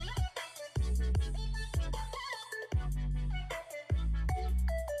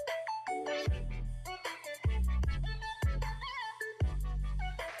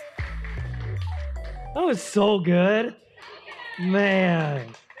That was so good. Man,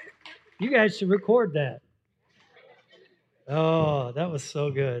 you guys should record that. Oh, that was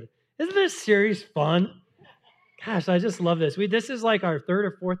so good. Isn't this series fun? Gosh, I just love this. This is like our third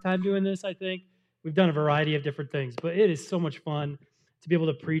or fourth time doing this, I think. We've done a variety of different things, but it is so much fun to be able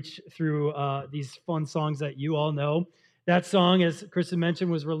to preach through these fun songs that you all know. That song, as Kristen mentioned,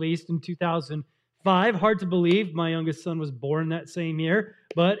 was released in 2005. Hard to believe. My youngest son was born that same year,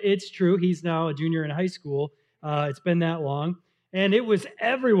 but it's true. He's now a junior in high school. It's been that long. And it was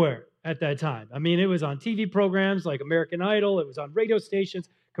everywhere at that time. I mean, it was on TV programs like American Idol, it was on radio stations,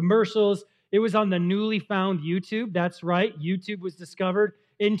 commercials. It was on the newly found YouTube. That's right. YouTube was discovered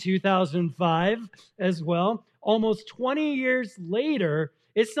in 2005 as well. Almost 20 years later,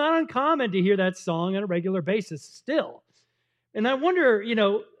 it's not uncommon to hear that song on a regular basis still. And I wonder,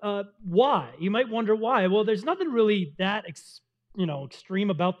 why? You might wonder why. Well, there's nothing really that, extreme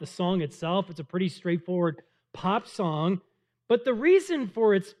about the song itself. It's a pretty straightforward pop song. But the reason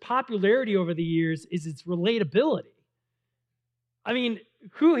for its popularity over the years is its relatability. I mean,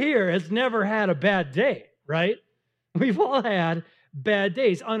 who here has never had a bad day, right? We've all had bad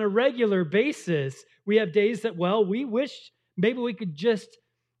days. On a regular basis, we have days that, well, we wish maybe we could just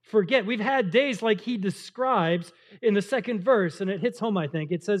forget. We've had days like he describes in the second verse, and it hits home, I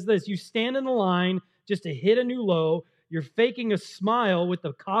think. It says this: you stand in the line just to hit a new low. You're faking a smile with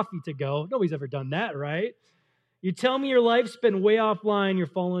the coffee to go. Nobody's ever done that, right? You tell me your life's been way offline, you're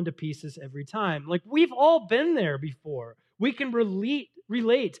falling to pieces every time. Like, we've all been there before. We can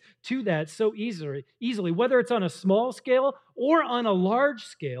relate to that so easily, whether it's on a small scale or on a large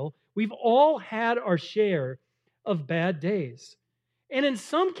scale. We've all had our share of bad days. And in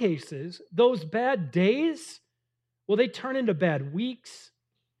some cases, those bad days, well, they turn into bad weeks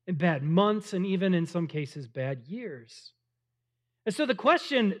and bad months, and even in some cases, bad years. And so the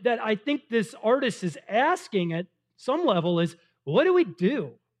question that I think this artist is asking at some level is, what do we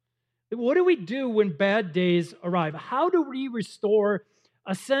do? What do we do when bad days arrive? How do we restore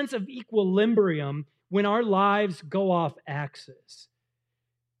a sense of equilibrium when our lives go off axis?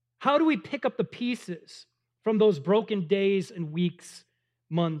 How do we pick up the pieces from those broken days and weeks,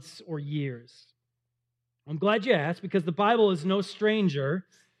 months, or years? I'm glad you asked, because the Bible is no stranger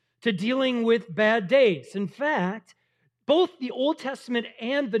to dealing with bad days. In fact, both the Old Testament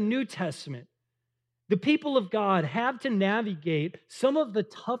and the New Testament, the people of God have to navigate some of the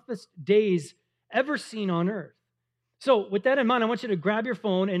toughest days ever seen on earth. So with that in mind, I want you to grab your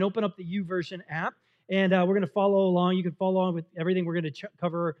phone and open up the YouVersion app, and we're going to follow along. You can follow along with everything we're going to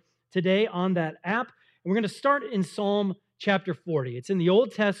cover today on that app. And we're going to start in Psalm chapter 40. It's in the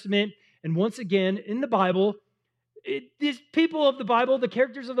Old Testament, and once again, in the Bible, these people of the Bible, the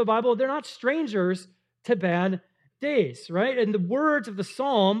characters of the Bible, they're not strangers to bad days, right? And the words of the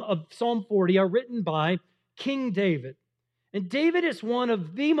Psalm 40 are written by King David. And David is one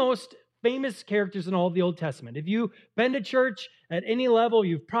of the most famous characters in all of the Old Testament. If you've been to church at any level,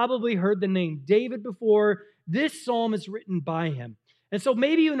 you've probably heard the name David before. This psalm is written by him. And so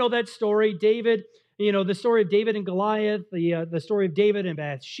maybe you know that story, David, the story of David and Goliath, the story of David and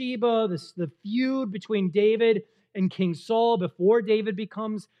Bathsheba, the feud between David and King Saul before David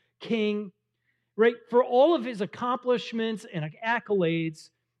becomes king. Right? For all of his accomplishments and accolades,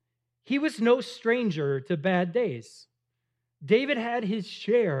 he was no stranger to bad days. David had his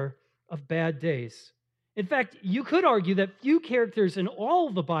share of bad days. In fact, you could argue that few characters in all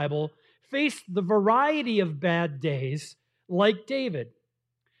of the Bible faced the variety of bad days like David.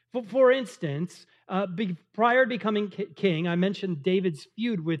 For instance, prior to becoming king, I mentioned David's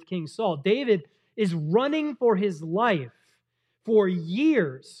feud with King Saul. David is running for his life for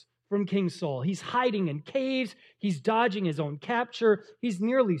years from King Saul. He's hiding in caves. He's dodging his own capture. He's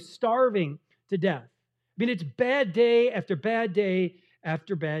nearly starving to death. I mean, it's bad day after bad day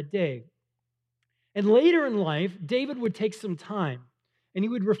after bad day. And later in life, David would take some time and he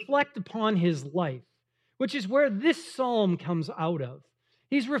would reflect upon his life, which is where this psalm comes out of.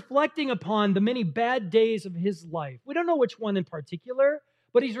 He's reflecting upon the many bad days of his life. We don't know which one in particular,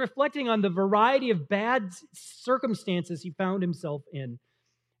 but he's reflecting on the variety of bad circumstances he found himself in.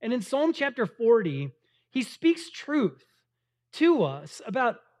 And in Psalm chapter 40, he speaks truth to us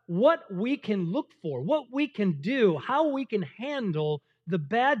about what we can look for, what we can do, how we can handle the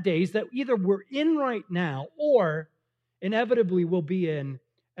bad days that either we're in right now or inevitably will be in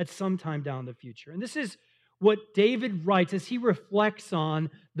at some time down the future. And this is what David writes as he reflects on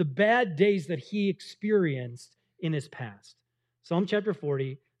the bad days that he experienced in his past. Psalm chapter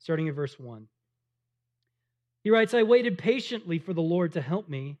 40, starting at verse 1. He writes, I waited patiently for the Lord to help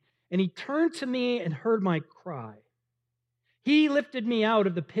me, and he turned to me and heard my cry. He lifted me out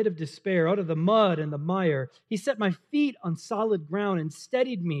of the pit of despair, out of the mud and the mire. He set my feet on solid ground and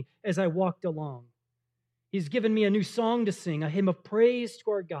steadied me as I walked along. He's given me a new song to sing, a hymn of praise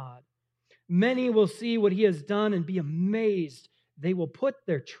to our God. Many will see what he has done and be amazed. They will put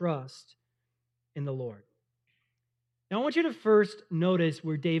their trust in the Lord. Now, I want you to first notice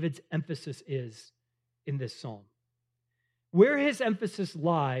where David's emphasis is in this psalm. Where his emphasis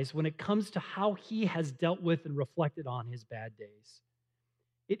lies when it comes to how he has dealt with and reflected on his bad days.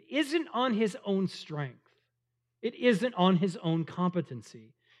 It isn't on his own strength. It isn't on his own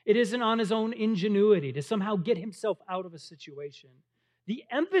competency. It isn't on his own ingenuity to somehow get himself out of a situation. The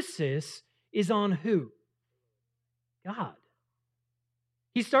emphasis is on who? God.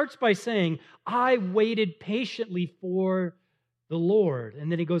 He starts by saying, I waited patiently for the Lord. And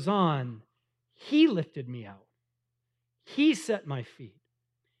then he goes on, he lifted me out. He set my feet.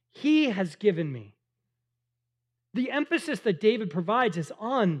 He has given me. The emphasis that David provides is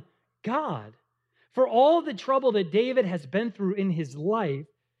on God. For all the trouble that David has been through in his life,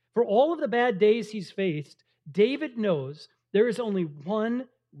 for all of the bad days he's faced, David knows there is only one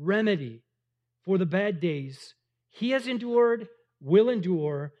remedy for the bad days he has endured, will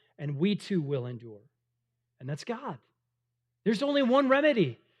endure, and we too will endure. And that's God. There's only one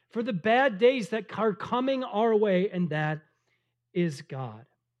remedy for the bad days that are coming our way, and that is God.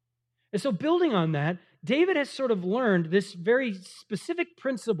 And so building on that, David has sort of learned this very specific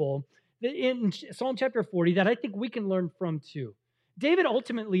principle in Psalm chapter 40 that I think we can learn from too. David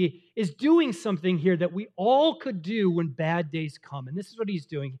ultimately is doing something here that we all could do when bad days come. And this is what he's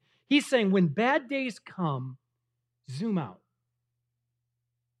doing. He's saying, when bad days come, zoom out.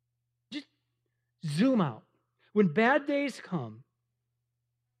 Just zoom out. When bad days come,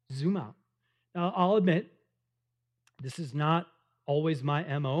 zoom out. Now, I'll admit, this is not always my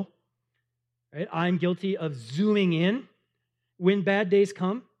MO. Right? I'm guilty of zooming in when bad days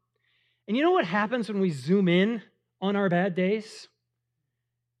come. And you know what happens when we zoom in on our bad days?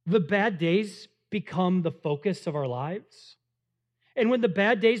 The bad days become the focus of our lives. And when the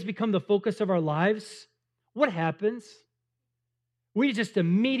bad days become the focus of our lives, what happens? We just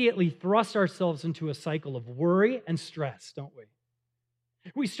immediately thrust ourselves into a cycle of worry and stress, don't we?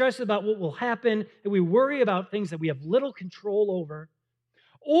 We stress about what will happen, and we worry about things that we have little control over.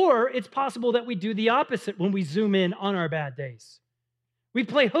 Or it's possible that we do the opposite when we zoom in on our bad days. We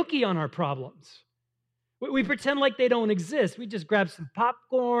play hooky on our problems. We pretend like they don't exist. We just grab some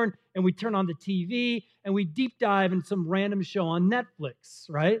popcorn and we turn on the TV and we deep dive in some random show on Netflix,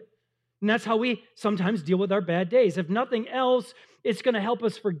 right? And that's how we sometimes deal with our bad days. If nothing else, it's going to help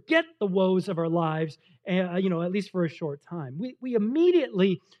us forget the woes of our lives, at least for a short time. We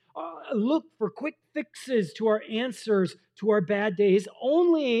immediately look for quick fixes to our answers to our bad days,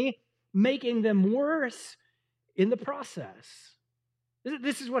 only making them worse in the process.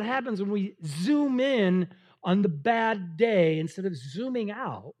 This is what happens when we zoom in on the bad day instead of zooming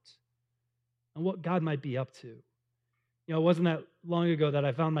out on what God might be up to. It wasn't that long ago that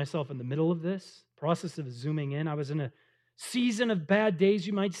I found myself in the middle of this process of zooming in. I was in a season of bad days,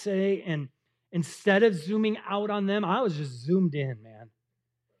 you might say, and instead of zooming out on them, I was just zoomed in, man.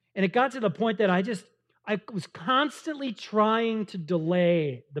 And it got to the point that I was constantly trying to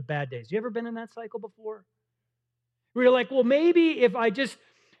delay the bad days. You ever been in that cycle before? Where you're like, well, maybe if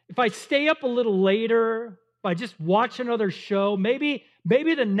I stay up a little later, if I just watch another show, maybe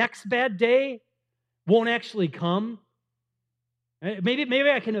the next bad day won't actually come. Maybe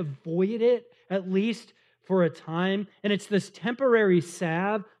I can avoid it, at least for a time. And it's this temporary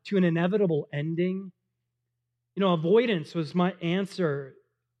salve to an inevitable ending. Avoidance was my answer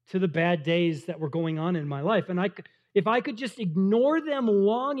to the bad days that were going on in my life. And if I could just ignore them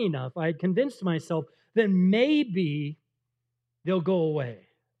long enough, I had convinced myself, then maybe they'll go away.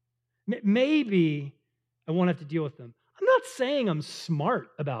 Maybe I won't have to deal with them. I'm not saying I'm smart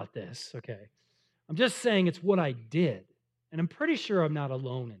about this, okay? I'm just saying it's what I did. And I'm pretty sure I'm not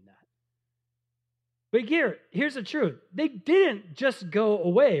alone in that. But here's the truth. They didn't just go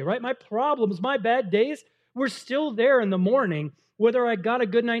away, right? My problems, my bad days were still there in the morning, whether I got a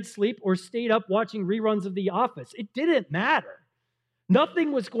good night's sleep or stayed up watching reruns of The Office. It didn't matter.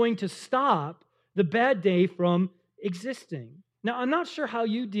 Nothing was going to stop the bad day from existing. Now, I'm not sure how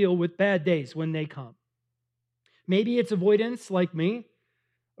you deal with bad days when they come. Maybe it's avoidance like me,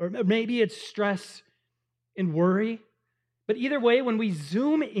 or maybe it's stress and worry. But either way, when we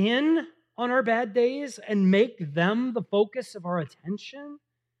zoom in on our bad days and make them the focus of our attention,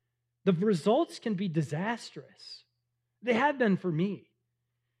 the results can be disastrous. They have been for me.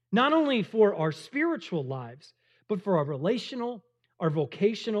 Not only for our spiritual lives, but for our relational, our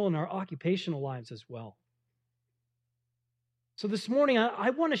vocational, and our occupational lives as well. So this morning, I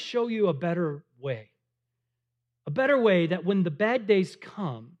want to show you a better way that when the bad days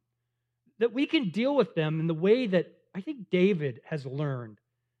come, that we can deal with them in the way that I think David has learned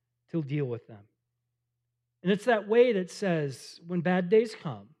to deal with them. And it's that way that says, when bad days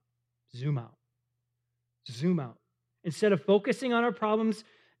come, zoom out. Zoom out. Instead of focusing on our problems,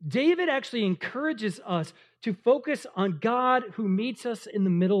 David actually encourages us to focus on God who meets us in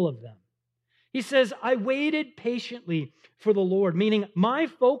the middle of them. He says, I waited patiently for the Lord, meaning my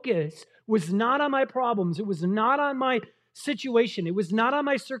focus was not on my problems. It was not on my situation. It was not on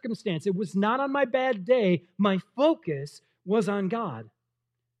my circumstance. It was not on my bad day. My focus was on God.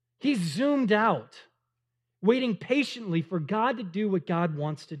 He zoomed out, waiting patiently for God to do what God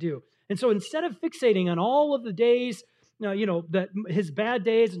wants to do. And so instead of fixating on all of the days, his bad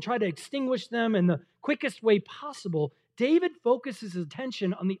days and try to extinguish them in the quickest way possible, David focuses his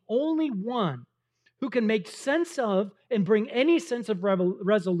attention on the only one who can make sense of and bring any sense of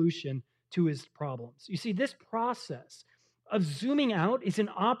resolution to his problems. You see, this process of zooming out is an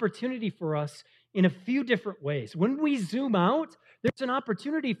opportunity for us in a few different ways. When we zoom out, there's an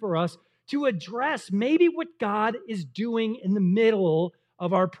opportunity for us to address maybe what God is doing in the middle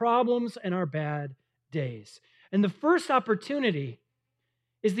of our problems and our bad days. And the first opportunity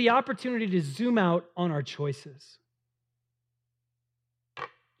is the opportunity to zoom out on our choices.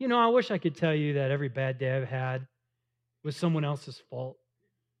 I wish I could tell you that every bad day I've had was someone else's fault.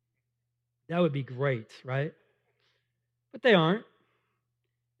 That would be great, right? But they aren't.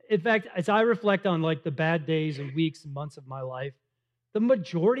 In fact, as I reflect on the bad days and weeks and months of my life, the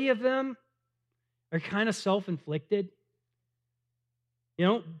majority of them are kind of self-inflicted.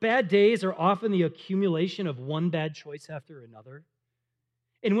 Bad days are often the accumulation of one bad choice after another.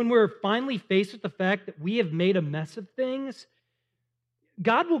 And when we're finally faced with the fact that we have made a mess of things,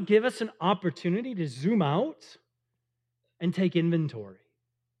 God will give us an opportunity to zoom out and take inventory.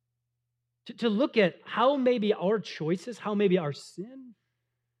 To look at how maybe our choices, how maybe our sin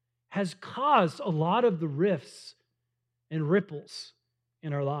has caused a lot of the rifts and ripples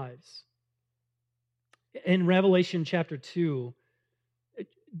in our lives. In Revelation chapter 2,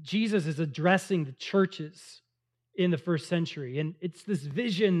 Jesus is addressing the churches in the first century. And it's this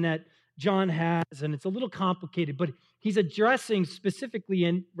vision that John has, and it's a little complicated, but he's addressing specifically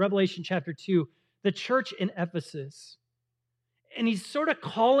in Revelation chapter 2, the church in Ephesus. And he's sort of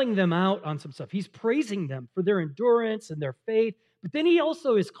calling them out on some stuff. He's praising them for their endurance and their faith, but then he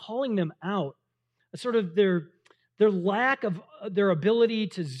also is calling them out, sort of their lack of their ability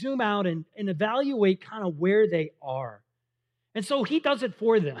to zoom out and evaluate kind of where they are. And so he does it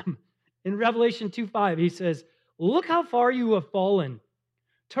for them. In Revelation 2:5, he says, look how far you have fallen.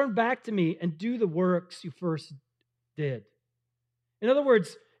 Turn back to me and do the works you first did. In other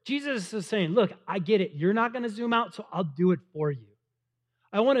words, Jesus is saying, look, I get it. You're not going to zoom out, so I'll do it for you.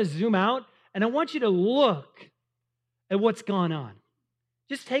 I want to zoom out, and I want you to look at what's gone on.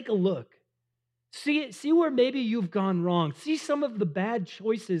 Just take a look. See where maybe you've gone wrong. See some of the bad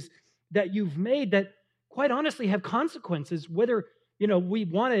choices that you've made that, quite honestly, have consequences, whether we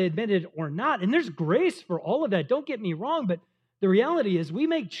want to admit it or not. And there's grace for all of that. Don't get me wrong, but the reality is we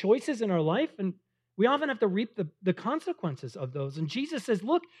make choices in our life, and we often have to reap the consequences of those. And Jesus says,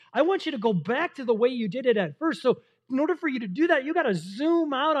 look, I want you to go back to the way you did it at first. So in order for you to do that, you got to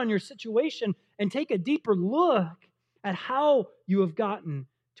zoom out on your situation and take a deeper look at how you have gotten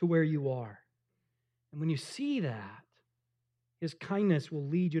to where you are. And when you see that, his kindness will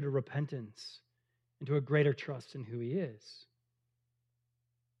lead you to repentance and to a greater trust in who he is.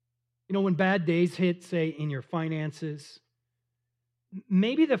 When bad days hit, say, in your finances,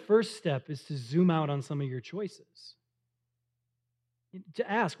 maybe the first step is to zoom out on some of your choices.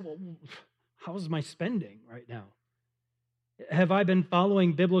 To ask, well, how's my spending right now? Have I been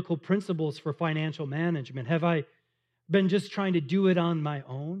following biblical principles for financial management? Have I been just trying to do it on my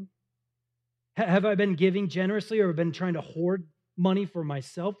own? Have I been giving generously or been trying to hoard money for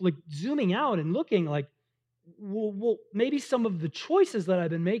myself? Zooming out and looking well, maybe some of the choices that I've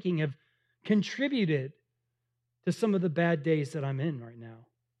been making have contributed to some of the bad days that I'm in right now.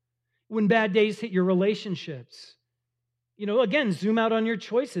 When bad days hit your relationships, again, zoom out on your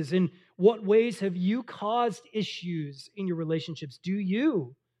choices. In what ways have you caused issues in your relationships? Do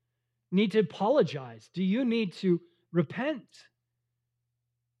you need to apologize? Do you need to repent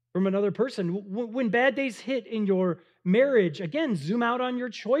from another person? When bad days hit in your marriage, again, zoom out on your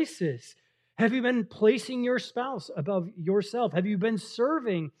choices. Have you been placing your spouse above yourself? Have you been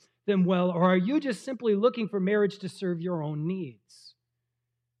serving them well, or are you just simply looking for marriage to serve your own needs?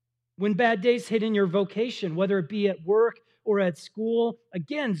 When bad days hit in your vocation, whether it be at work or at school,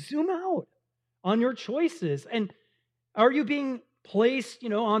 again, zoom out on your choices. And Are you being placed,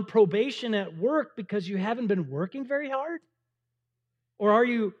 on probation at work because you haven't been working very hard? Or are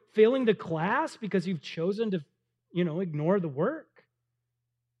you failing the class because you've chosen to, ignore the work?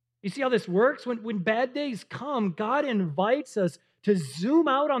 You see how this works? When bad days come, God invites us to zoom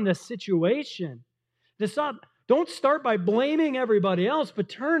out on the situation. Don't start by blaming everybody else, but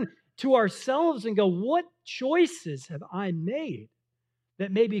turn to ourselves and go, what choices have I made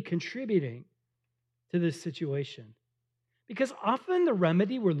that may be contributing to this situation? Because often the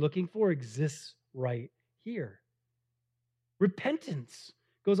remedy we're looking for exists right here. Repentance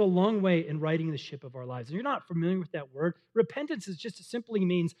goes a long way in righting the ship of our lives. And you're not familiar with that word. Repentance simply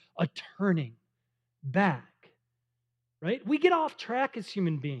means a turning back, right? We get off track as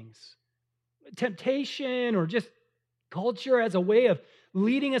human beings. Temptation or just culture as a way of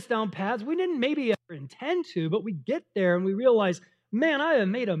leading us down paths we didn't maybe ever intend to, but we get there and we realize, man, I have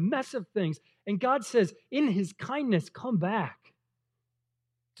made a mess of things. And God says, in his kindness, come back.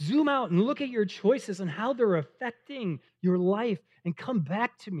 Zoom out and look at your choices and how they're affecting your life and come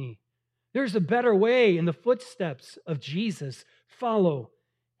back to me. There's a better way in the footsteps of Jesus. Follow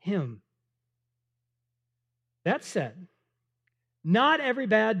him. That said, not every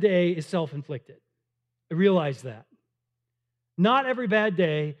bad day is self-inflicted. I realize that. Not every bad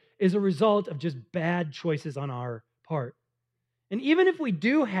day is a result of just bad choices on our part. And even if we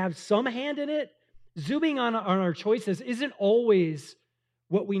do have some hand in it, zooming on our choices isn't always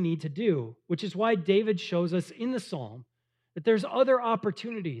what we need to do, which is why David shows us in the psalm that there's other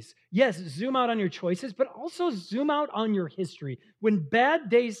opportunities. Yes, zoom out on your choices, but also zoom out on your history. When bad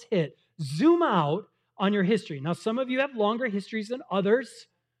days hit, zoom out on your history. Now, some of you have longer histories than others,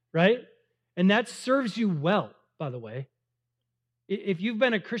 right? And that serves you well, by the way. If you've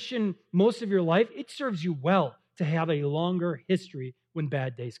been a Christian most of your life, it serves you well to have a longer history when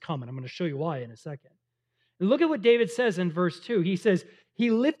bad days come. And I'm going to show you why in a second. And look at what David says in verse 2. He says, he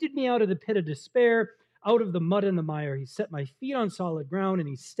lifted me out of the pit of despair, out of the mud and the mire. He set my feet on solid ground, and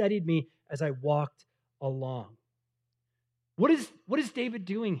he steadied me as I walked along. What is David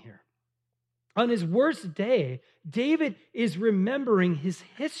doing here? On his worst day, David is remembering his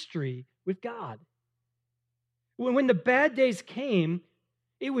history with God. When the bad days came,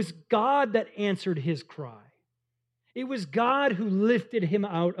 it was God that answered his cry. It was God who lifted him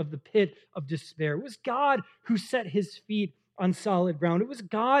out of the pit of despair. It was God who set his feet on solid ground. It was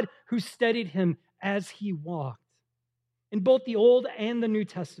God who steadied him as he walked. In both the Old and the New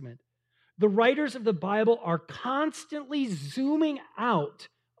Testament, the writers of the Bible are constantly zooming out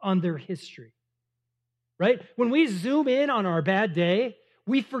on their history, right? When we zoom in on our bad day,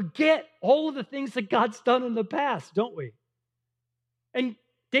 we forget all of the things that God's done in the past, don't we? And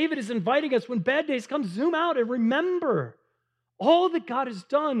David is inviting us, when bad days come, zoom out and remember all that God has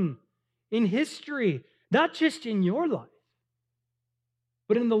done in history, not just in your life,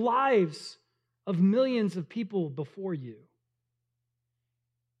 but in the lives of millions of people before you.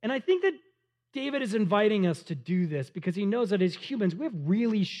 And I think that David is inviting us to do this because he knows that as humans, we have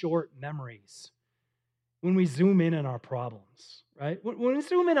really short memories when we zoom in on our problems, right? When we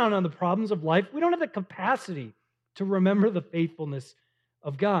zoom in on the problems of life, we don't have the capacity to remember the faithfulness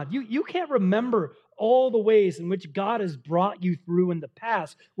of God. You can't remember all the ways in which God has brought you through in the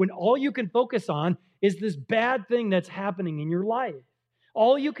past when all you can focus on is this bad thing that's happening in your life.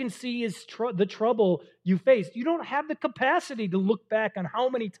 All you can see is the trouble you faced. You don't have the capacity to look back on how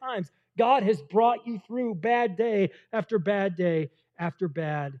many times God has brought you through bad day after bad day after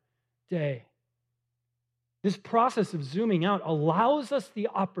bad day. This process of zooming out allows us the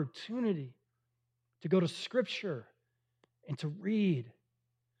opportunity to go to Scripture and to read,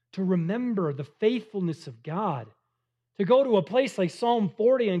 to remember the faithfulness of God, to go to a place like Psalm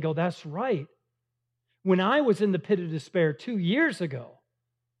 40 and go, that's right. When I was in the pit of despair 2 years ago,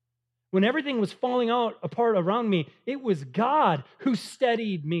 when everything was falling apart around me, it was God who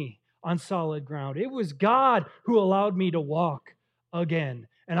steadied me on solid ground. It was God who allowed me to walk again.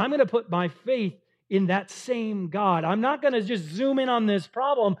 And I'm going to put my faith in that same God. I'm not going to just zoom in on this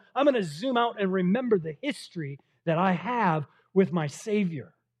problem. I'm going to zoom out and remember the history that I have with my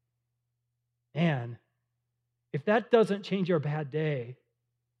Savior. And if that doesn't change our bad day,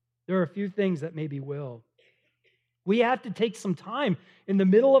 there are a few things that maybe will. We have to take some time in the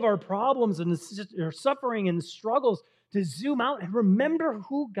middle of our problems and our suffering and the struggles to zoom out and remember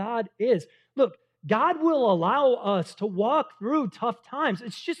who God is. Look, God will allow us to walk through tough times.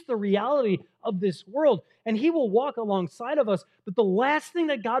 It's just the reality of this world. And He will walk alongside of us. But the last thing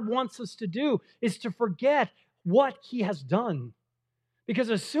that God wants us to do is to forget what He has done.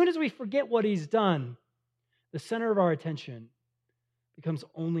 Because as soon as we forget what He's done, the center of our attention becomes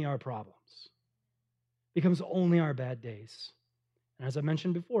only our problems. becomes only our bad days. And as I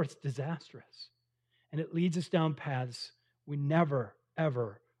mentioned before, it's disastrous. And it leads us down paths we never,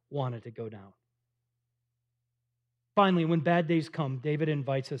 ever wanted to go down. Finally, when bad days come, David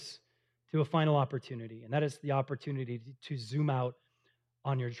invites us to a final opportunity, and that is the opportunity to zoom out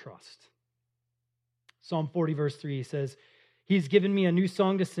on your trust. Psalm 40, verse 3 he says, He's given me a new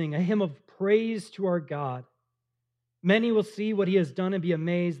song to sing, a hymn of praise to our God. Many will see what he has done and be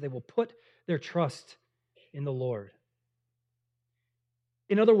amazed. They will put their trust in the Lord.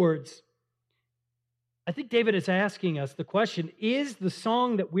 In other words, I think David is asking us the question, is the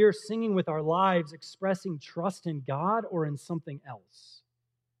song that we're singing with our lives expressing trust in God or in something else?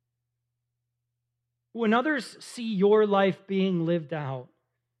 When others see your life being lived out,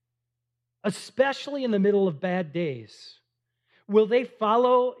 especially in the middle of bad days, will they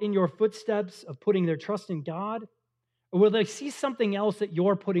follow in your footsteps of putting their trust in God? Or will they see something else that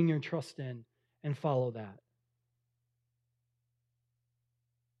you're putting your trust in and follow that?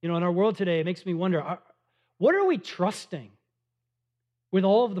 You know, in our world today, it makes me wonder, what are we trusting with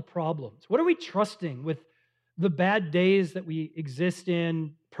all of the problems? What are we trusting with the bad days that we exist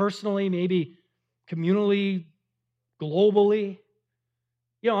in personally, maybe communally, globally?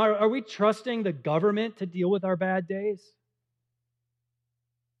 You know, are we trusting the government to deal with our bad days?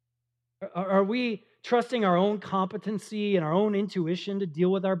 Are we trusting our own competency and our own intuition to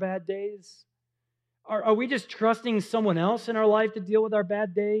deal with our bad days? Are we just trusting someone else in our life to deal with our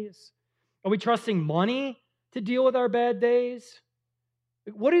bad days? Are we trusting money to deal with our bad days?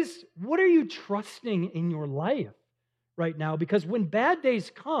 What are you trusting in your life right now? Because when bad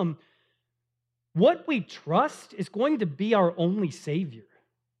days come, what we trust is going to be our only savior.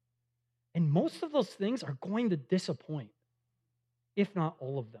 And most of those things are going to disappoint, if not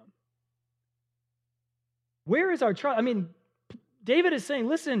all of them. Where is our trust? I mean, David is saying,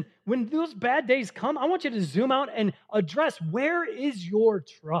 listen, when those bad days come, I want you to zoom out and address, where is your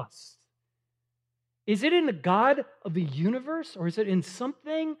trust? Is it in the God of the universe, or is it in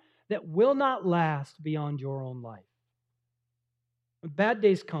something that will not last beyond your own life? When bad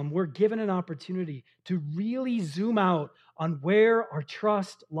days come, we're given an opportunity to really zoom out on where our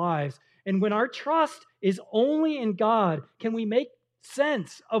trust lies. And when our trust is only in God, can we make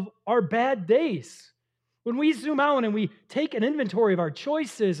sense of our bad days? When we zoom out and we take an inventory of our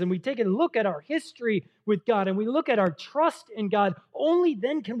choices and we take a look at our history with God and we look at our trust in God, only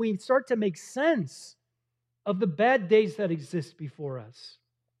then can we start to make sense of the bad days that exist before us.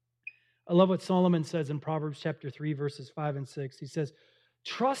 I love what Solomon says in Proverbs chapter 3, verses 5 and 6. He says,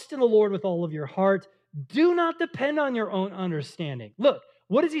 trust in the Lord with all of your heart. Do not depend on your own understanding. Look,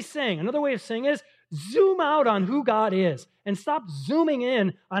 what is he saying? Another way of saying is, zoom out on who God is and stop zooming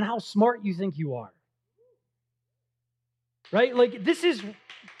in on how smart you think you are. Right? Like this is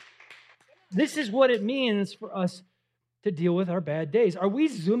what it means for us to deal with our bad days. Are we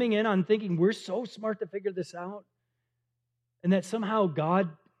zooming in on thinking we're so smart to figure this out and that somehow God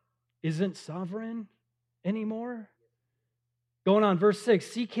isn't sovereign anymore? Going on, verse 6,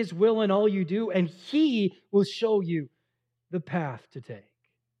 seek his will in all you do, and he will show you the path to take.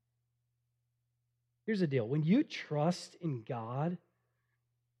 Here's the deal. When you trust in God,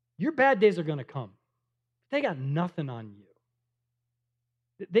 your bad days are going to come. They got nothing on you.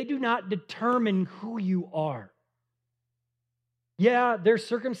 They do not determine who you are. Yeah, there's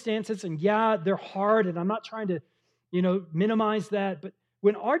circumstances, and yeah, they're hard, and I'm not trying to, minimize that. But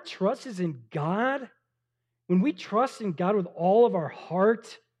when our trust is in God, when we trust in God with all of our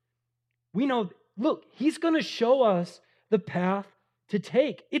heart, we know, look, he's going to show us the path to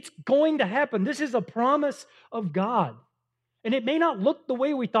take. It's going to happen. This is a promise of God. And it may not look the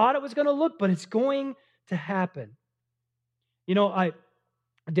way we thought it was going to look, but it's going to happen.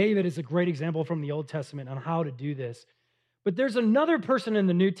 David is a great example from the Old Testament on how to do this. But there's another person in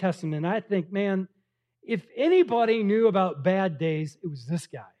the New Testament, and I think, man, if anybody knew about bad days, it was this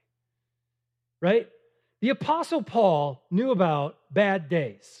guy, right? The Apostle Paul knew about bad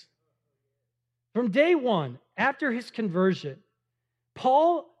days. From day one, after his conversion,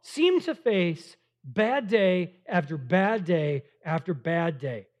 Paul seemed to face bad day after bad day after bad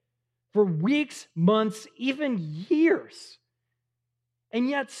day for weeks, months, even years. And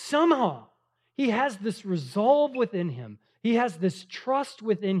yet somehow he has this resolve within him. He has this trust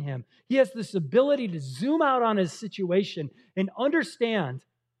within him. He has this ability to zoom out on his situation and understand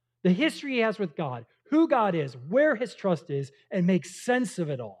the history he has with God, who God is, where his trust is, and make sense of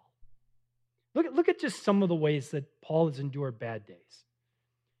it all. Look at just some of the ways that Paul has endured bad days.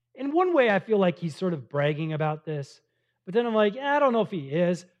 In one way, I feel like he's sort of bragging about this, but then I'm like, I don't know if he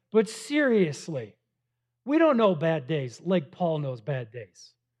is, but seriously, we don't know bad days like Paul knows bad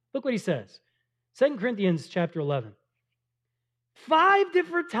days. Look what he says. 2 Corinthians chapter 11. 5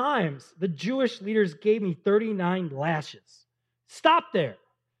 different times the Jewish leaders gave me 39 lashes. Stop there.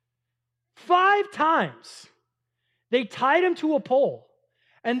 5 times they tied him to a pole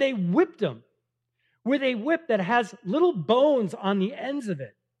and they whipped him with a whip that has little bones on the ends of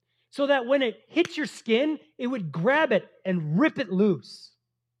it, so that when it hits your skin, it would grab it and rip it loose.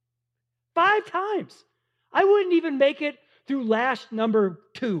 5 times. I wouldn't even make it through lash number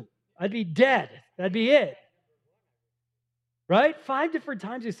 2. I'd be dead. That'd be it. Right? 5 different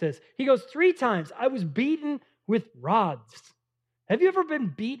times he says. He goes, 3 times I was beaten with rods. Have you ever been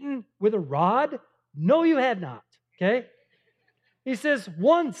beaten with a rod? No, you have not. Okay? He says,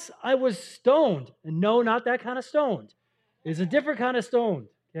 once I was stoned. And no, not that kind of stoned. It's a different kind of stoned.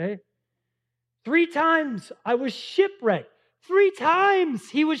 Okay? 3 times I was shipwrecked. 3 times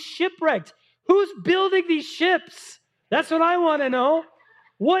he was shipwrecked. Who's building these ships? That's what I want to know.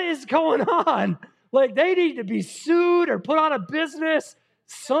 What is going on? Like, they need to be sued or put out of business,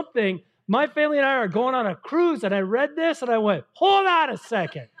 something. My family and I are going on a cruise, and I read this, and I went, hold on a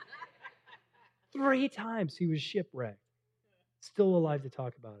second. 3 times he was shipwrecked. Still alive to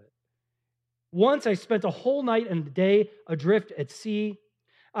talk about it. Once I spent a whole night and a day adrift at sea.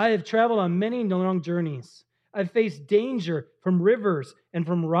 I have traveled on many long journeys. I've faced danger from rivers and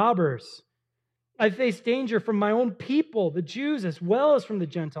from robbers. I've faced danger from my own people, the Jews, as well as from the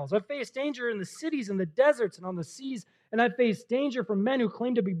Gentiles. I've faced danger in the cities and the deserts and on the seas. And I've faced danger from men who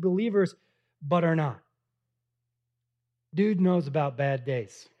claim to be believers but are not. Dude knows about bad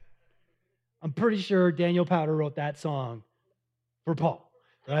days. I'm pretty sure Daniel Powder wrote that song for Paul,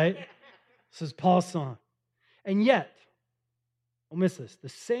 right? This is Paul's song. And yet, don't miss this, the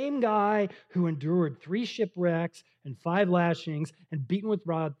same guy who endured 3 shipwrecks and 5 lashings and beaten with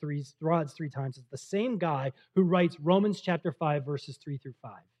rods 3 times is the same guy who writes Romans chapter 5, verses 3 through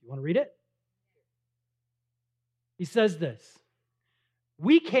 5. You want to read it? He says this.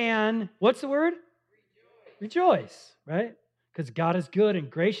 We can, what's the word? Rejoice, right? Because God is good and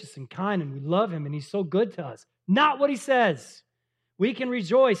gracious and kind, and we love him, and he's so good to us. Not what he says. We can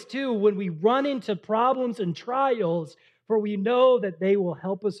rejoice, too, when we run into problems and trials, for we know that they will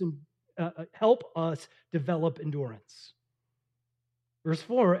help us develop endurance. Verse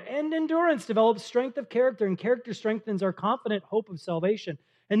 4, and endurance develops strength of character, and character strengthens our confident hope of salvation.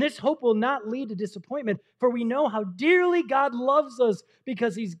 And this hope will not lead to disappointment, for we know how dearly God loves us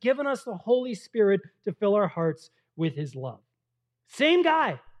because he's given us the Holy Spirit to fill our hearts with his love. Same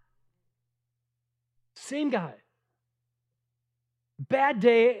guy. Same guy. Bad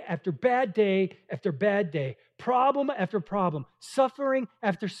day after bad day after bad day. Problem after problem. Suffering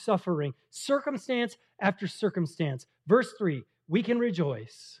after suffering. Circumstance after circumstance. Verse 3, we can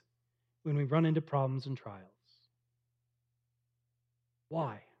rejoice when we run into problems and trials.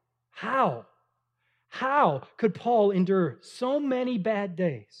 Why? How? How could Paul endure so many bad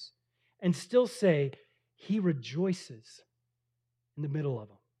days and still say he rejoices in the middle of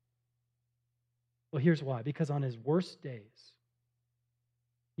them? Well, here's why. Because on his worst days,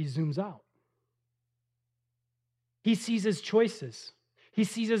 he zooms out. He sees his choices. He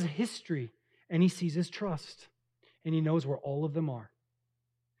sees his history, and he sees his trust. And he knows where all of them are.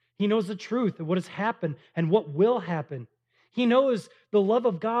 He knows the truth of what has happened and what will happen. He knows the love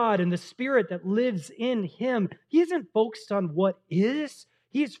of God and the Spirit that lives in him. He isn't focused on what is.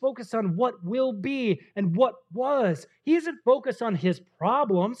 He is focused on what will be and what was. He isn't focused on his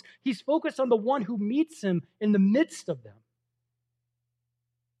problems. He's focused on the one who meets him in the midst of them.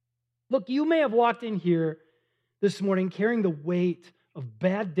 Look, you may have walked in here this morning carrying the weight of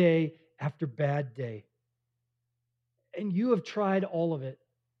bad day after bad day. And you have tried all of it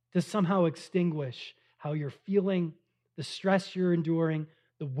to somehow extinguish how you're feeling, the stress you're enduring,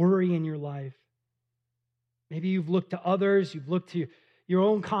 the worry in your life. Maybe you've looked to others, you've looked to your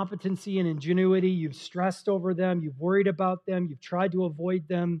own competency and ingenuity, you've stressed over them, you've worried about them, you've tried to avoid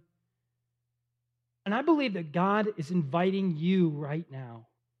them. And I believe that God is inviting you right now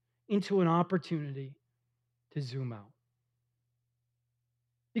into an opportunity to zoom out.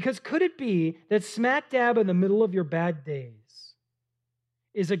 Because could it be that smack dab in the middle of your bad days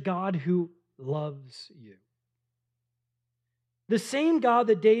is a God who loves you? The same God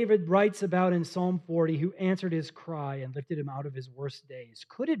that David writes about in Psalm 40, who answered his cry and lifted him out of his worst days.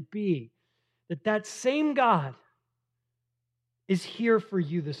 Could it be that that same God is here for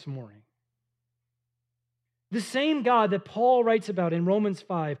you this morning? The same God that Paul writes about in Romans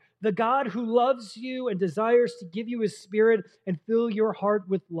 5, the God who loves you and desires to give you his Spirit and fill your heart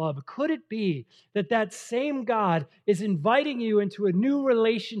with love. Could it be that that same God is inviting you into a new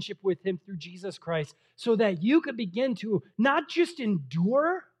relationship with him through Jesus Christ so that you could begin to not just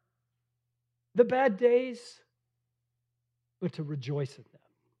endure, the bad days, but to rejoice in them?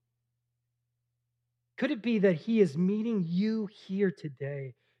 Could it be that he is meeting you here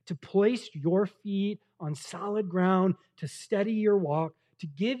today to place your feet on solid ground, to steady your walk, to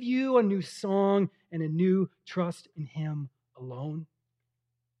give you a new song and a new trust in him alone?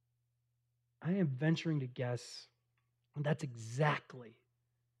 I am venturing to guess, and that's exactly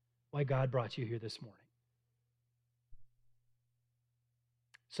why God brought you here this morning.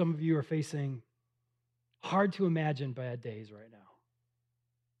 Some of you are facing hard to imagine bad days right now.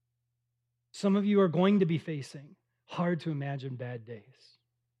 Some of you are going to be facing hard to imagine bad days.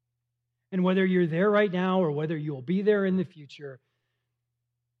 And whether you're there right now or whether you'll be there in the future,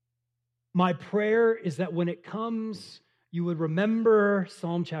 my prayer is that when it comes, you would remember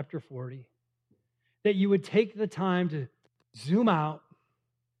Psalm chapter 40, that you would take the time to zoom out,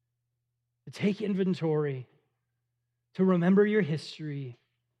 to take inventory, to remember your history,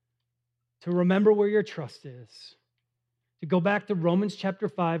 to remember where your trust is, to go back to Romans chapter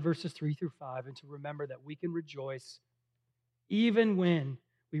 5, verses 3 through 5, and to remember that we can rejoice even when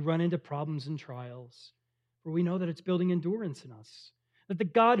we run into problems and trials, for we know that it's building endurance in us. That the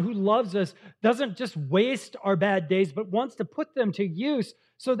God who loves us doesn't just waste our bad days, but wants to put them to use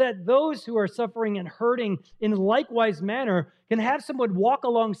so that those who are suffering and hurting in likewise manner can have someone walk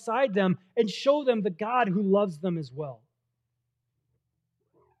alongside them and show them the God who loves them as well.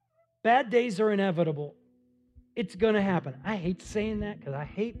 Bad days are inevitable. It's going to happen. I hate saying that because I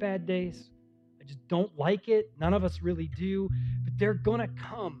hate bad days. I just don't like it. None of us really do. But they're going to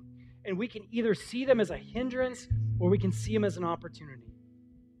come. And we can either see them as a hindrance or we can see them as an opportunity.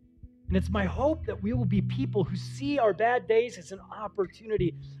 And it's my hope that we will be people who see our bad days as an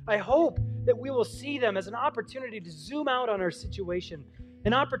opportunity. I hope that we will see them as an opportunity to zoom out on our situation,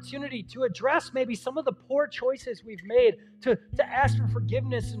 an opportunity to address maybe some of the poor choices we've made, to ask for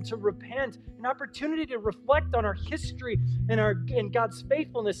forgiveness and to repent, an opportunity to reflect on our history and God's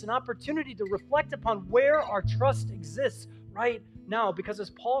faithfulness, an opportunity to reflect upon where our trust exists right now. Because as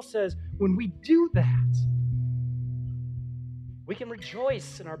Paul says, when we do that, we can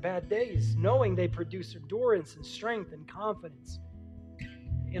rejoice in our bad days, knowing they produce endurance and strength and confidence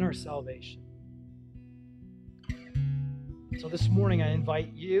in our salvation. So this morning, I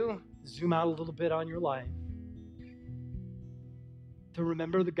invite you to zoom out a little bit on your life, to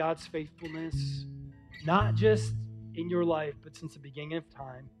remember the God's faithfulness, not just in your life, but since the beginning of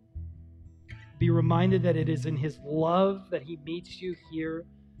time. Be reminded that it is in his love that he meets you here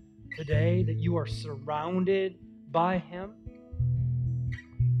today, that you are surrounded by him,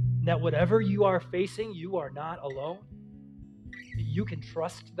 that whatever you are facing, you are not alone, that you can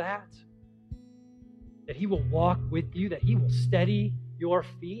trust that he will walk with you, that he will steady your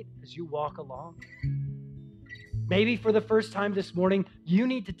feet as you walk along. Maybe for the first time this morning, you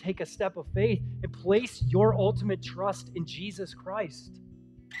need to take a step of faith and place your ultimate trust in Jesus Christ.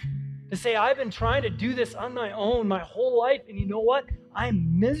 To say, I've been trying to do this on my own my whole life, and you know what?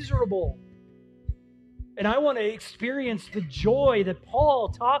 I'm miserable. And I want to experience the joy that Paul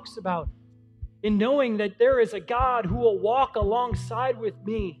talks about in knowing that there is a God who will walk alongside with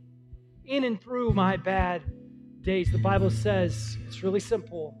me in and through my bad days. The Bible says, it's really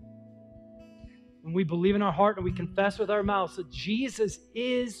simple. When we believe in our heart and we confess with our mouths that Jesus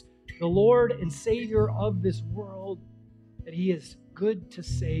is the Lord and Savior of this world, that he is good to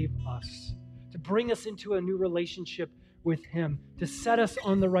save us, to bring us into a new relationship with him, to set us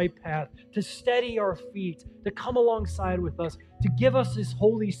on the right path, to steady our feet, to come alongside with us, to give us his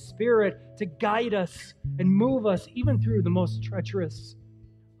Holy Spirit to guide us and move us even through the most treacherous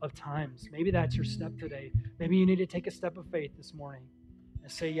of times. Maybe that's your step today. Maybe you need to take a step of faith this morning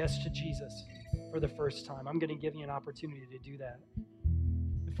and say yes to Jesus for the first time. I'm going to give you an opportunity to do that.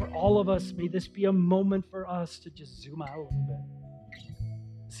 And for all of us, may this be a moment for us to just zoom out a little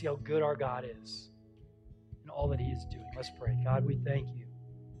bit, see how good our God is and all that he is doing. Let's pray. God, we thank you.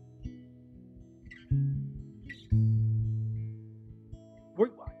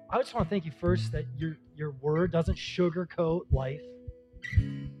 I just want to thank you first that your word doesn't sugarcoat life.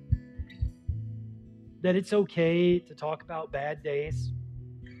 That it's okay to talk about bad days.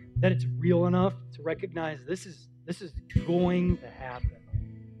 That it's real enough to recognize this is going to happen.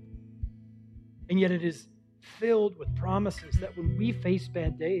 And yet it is filled with promises that when we face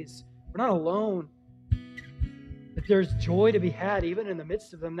bad days, we're not alone. That there's joy to be had even in the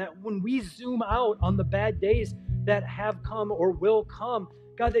midst of them. That when we zoom out on the bad days that have come or will come,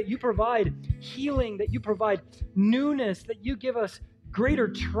 God, that you provide healing, that you provide newness, that you give us greater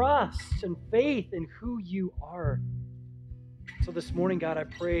trust and faith in who you are. So this morning, God, I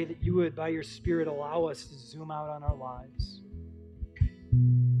pray that you would, by your Spirit, allow us to zoom out on our lives.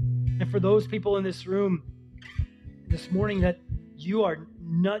 And for those people in this room this morning that you are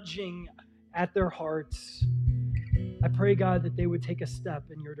nudging at their hearts, I pray, God, that they would take a step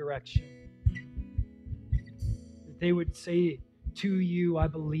in your direction. That they would say to you, I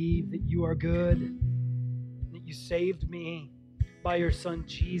believe that you are good, that you saved me by your Son,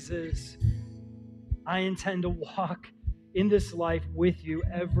 Jesus. I intend to walk in this life with you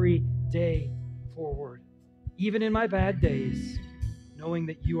every day forward, even in my bad days, knowing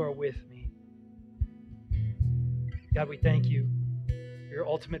that you are with me. God, we thank you for your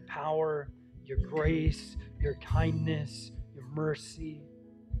ultimate power, your grace, your kindness, your mercy.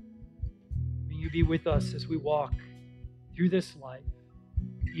 May you be with us as we walk through this life,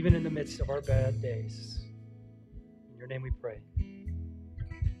 even in the midst of our bad days. In your name we pray.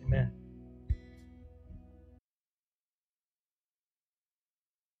 Amen.